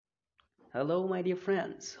Hello, my dear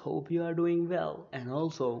friends. Hope you are doing well and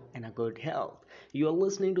also in a good health. You are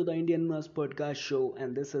listening to the Indian Mass Podcast Show,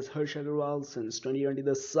 and this is Harsh Agarwal since 2020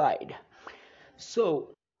 the side.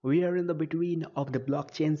 So, we are in the between of the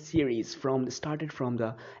blockchain series started from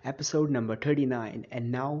the episode number 39, and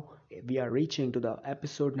now we are reaching to the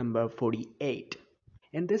episode number 48.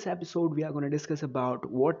 In this episode, we are going to discuss about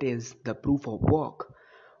what is the proof of work.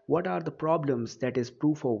 What are the problems that is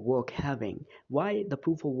proof of work having? Why the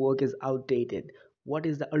proof of work is outdated? What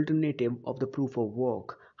is the alternative of the proof of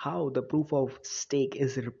work? How the proof of stake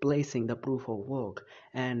is replacing the proof of work?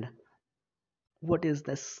 And what is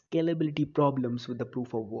the scalability problems with the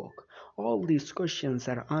proof of work? All these questions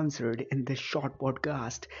are answered in this short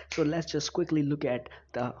podcast. So let's just quickly look at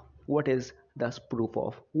the what is the proof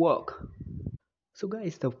of work. So,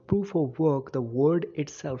 guys, the proof of work, the word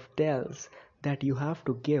itself tells that you have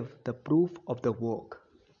to give the proof of the work.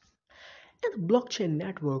 In the blockchain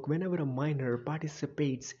network, whenever a miner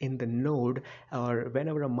participates in the node or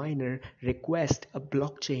whenever a miner requests a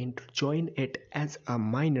blockchain to join it as a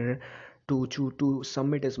miner to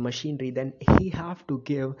submit his machinery, then he have to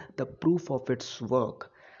give the proof of its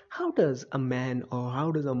work. How does a man or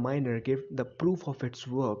how does a miner give the proof of its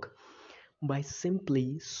work? By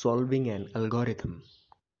simply solving an algorithm.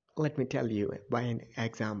 Let me tell you by an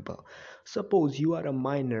example. Suppose you are a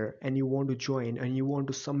miner and you want to join and you want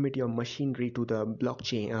to submit your machinery to the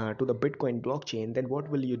blockchain, to the Bitcoin blockchain. Then what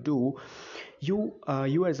will you do?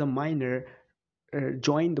 You as a miner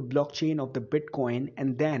join the blockchain of the Bitcoin,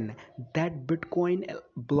 and then that Bitcoin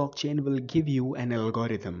blockchain will give you an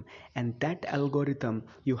algorithm, and that algorithm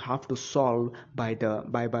you have to solve by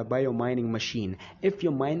your mining machine. If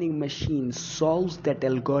your mining machine solves that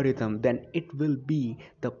algorithm, then it will be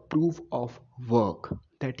the proof of work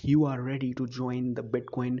that you are ready to join the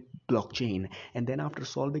Bitcoin blockchain. And then after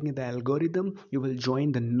solving the algorithm, you will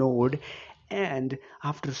join the node, and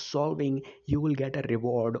after solving you will get a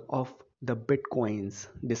reward of the bitcoins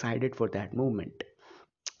decided for that moment.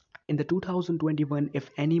 In the 2021,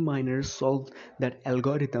 if any miners solve that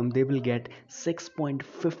algorithm, they will get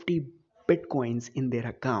 6.50 bitcoins in their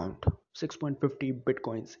account. 6.50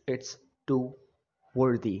 bitcoins, it's too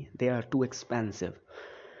worthy, they are too expensive.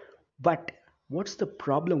 But what's the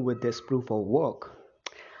problem with this proof of work?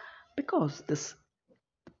 Because this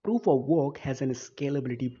proof of work has an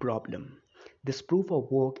scalability problem. This proof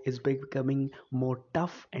of work is becoming more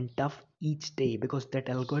tough and tough each day because that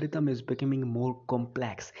algorithm is becoming more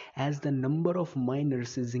complex. As the number of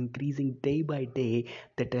miners is increasing day by day,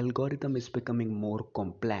 that algorithm is becoming more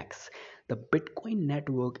complex. The Bitcoin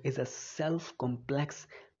network is a self complex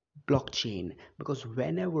blockchain because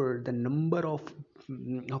whenever the number of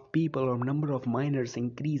people or number of miners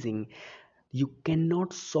increasing, you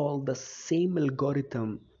cannot solve the same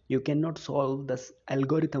algorithm, you cannot solve this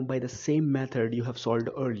algorithm by the same method you have solved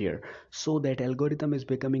earlier, so that algorithm is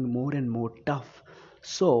becoming more and more tough.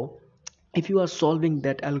 So if you are solving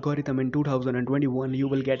that algorithm in 2021, you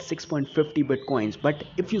will get 6.50 bitcoins, but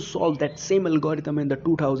if you solve that same algorithm in the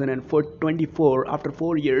 2024, after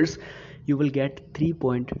 4 years, you will get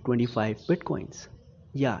 3.25 bitcoins.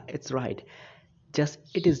 Yeah, it's right. Just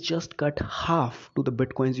it is just cut half to the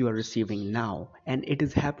bitcoins you are receiving now, and it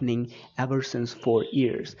is happening ever since 4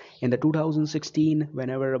 years. In the 2016,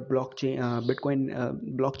 whenever a bitcoin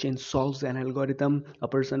blockchain solves an algorithm, a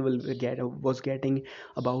person will get was getting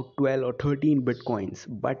about 12 or 13 bitcoins,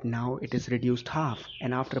 but now it is reduced half,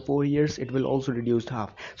 and after 4 years it will also reduced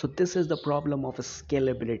half. So this is the problem of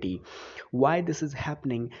scalability. Why this is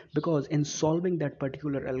happening? Because in solving that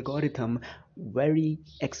particular algorithm, very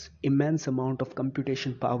immense amount of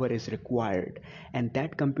computation power is required, and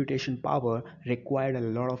that computation power required a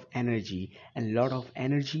lot of energy, and lot of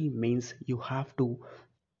energy means you have to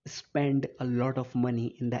spend a lot of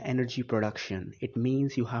money in the energy production. It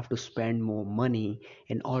means you have to spend more money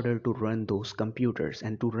in order to run those computers,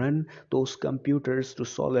 and to run those computers to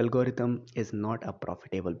solve algorithm is not a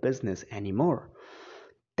profitable business anymore.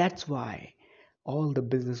 That's why all the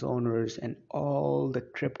business owners and all the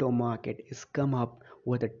crypto market is come up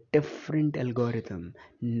with a different algorithm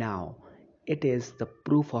now. It is the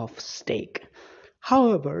proof of stake.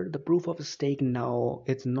 However, the proof of stake now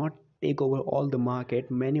it's not take over all the market.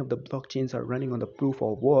 Many of the blockchains are running on the proof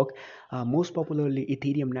of work. Most popularly,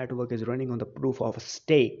 Ethereum network is running on the proof of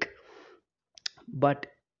stake. But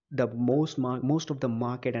the most of the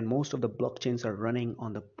market and most of the blockchains are running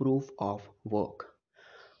on the proof of work.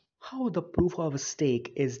 How the proof of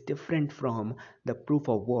stake is different from the proof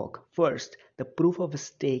of work. First, the proof of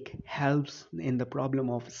stake helps in the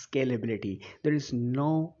problem of scalability. There is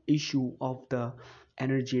no issue of the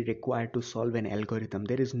energy required to solve an algorithm.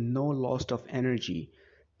 There is no loss of energy.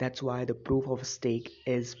 That's why the proof of stake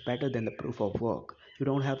is better than the proof of work. You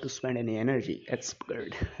don't have to spend any energy. It's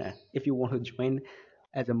good. If you want to join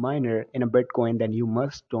as a miner in a Bitcoin, then you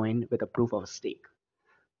must join with a proof of stake.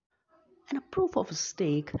 And a proof of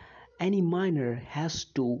stake, any miner has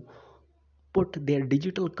to put their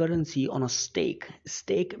digital currency on a stake.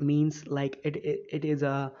 Stake means like it is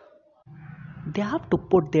a, they have to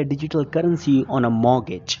put their digital currency on a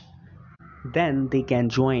mortgage, then they can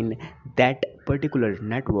join that particular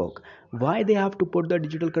network. Why they have to put the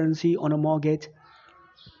digital currency on a mortgage?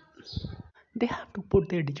 They have to put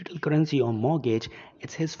their digital currency on mortgage.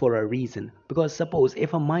 It's his for a reason, because suppose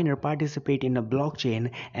if a miner participate in a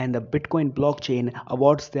blockchain and the Bitcoin blockchain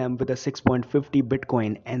awards them with a 6.50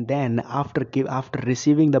 Bitcoin, and then after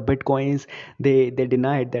receiving the Bitcoins, they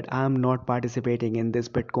denied that I am not participating in this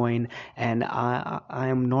Bitcoin, and I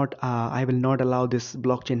am not I will not allow this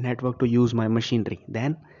blockchain network to use my machinery.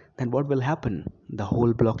 Then what will happen? The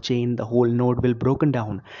whole blockchain, the whole node will broken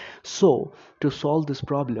down. So to solve this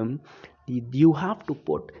problem, you have to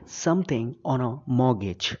put something on a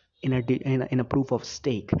mortgage in a proof of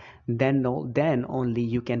stake. Then no, then only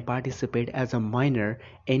you can participate as a miner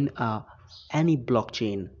in any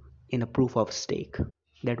blockchain in a proof of stake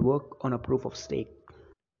that work on a proof of stake.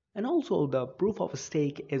 And also the proof of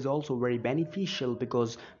stake is also very beneficial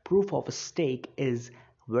because proof of stake is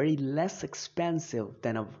very less expensive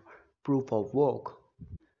than a proof of work.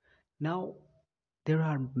 Now, there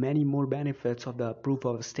are many more benefits of the proof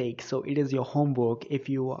of stake, so it is your homework. If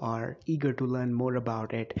you are eager to learn more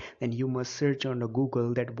about it, then you must search on the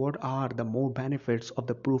Google that what are the more benefits of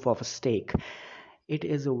the proof of stake. It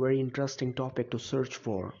is a very interesting topic to search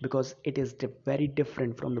for because it is very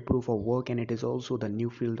different from the proof of work, and it is also the new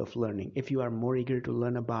field of learning. If you are more eager to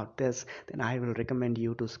learn about this, then I will recommend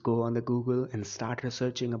you to go on the Google and start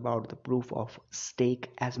researching about the proof of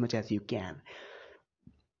stake as much as you can.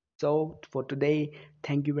 So for today,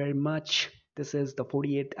 thank you very much. This is the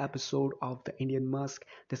 48th episode of the Indian Musk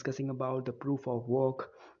discussing about the proof of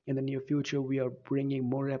work. In the near future, we are bringing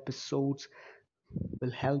more episodes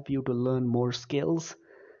will help you to learn more skills.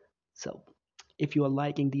 So if you are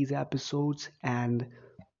liking these episodes and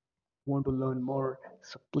want to learn more,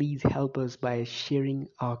 so please help us by sharing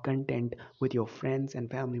our content with your friends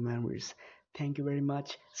and family members. Thank you very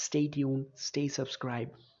much. Stay tuned, stay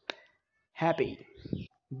subscribed. Happy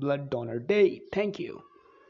Blood Donor Day. Thank you.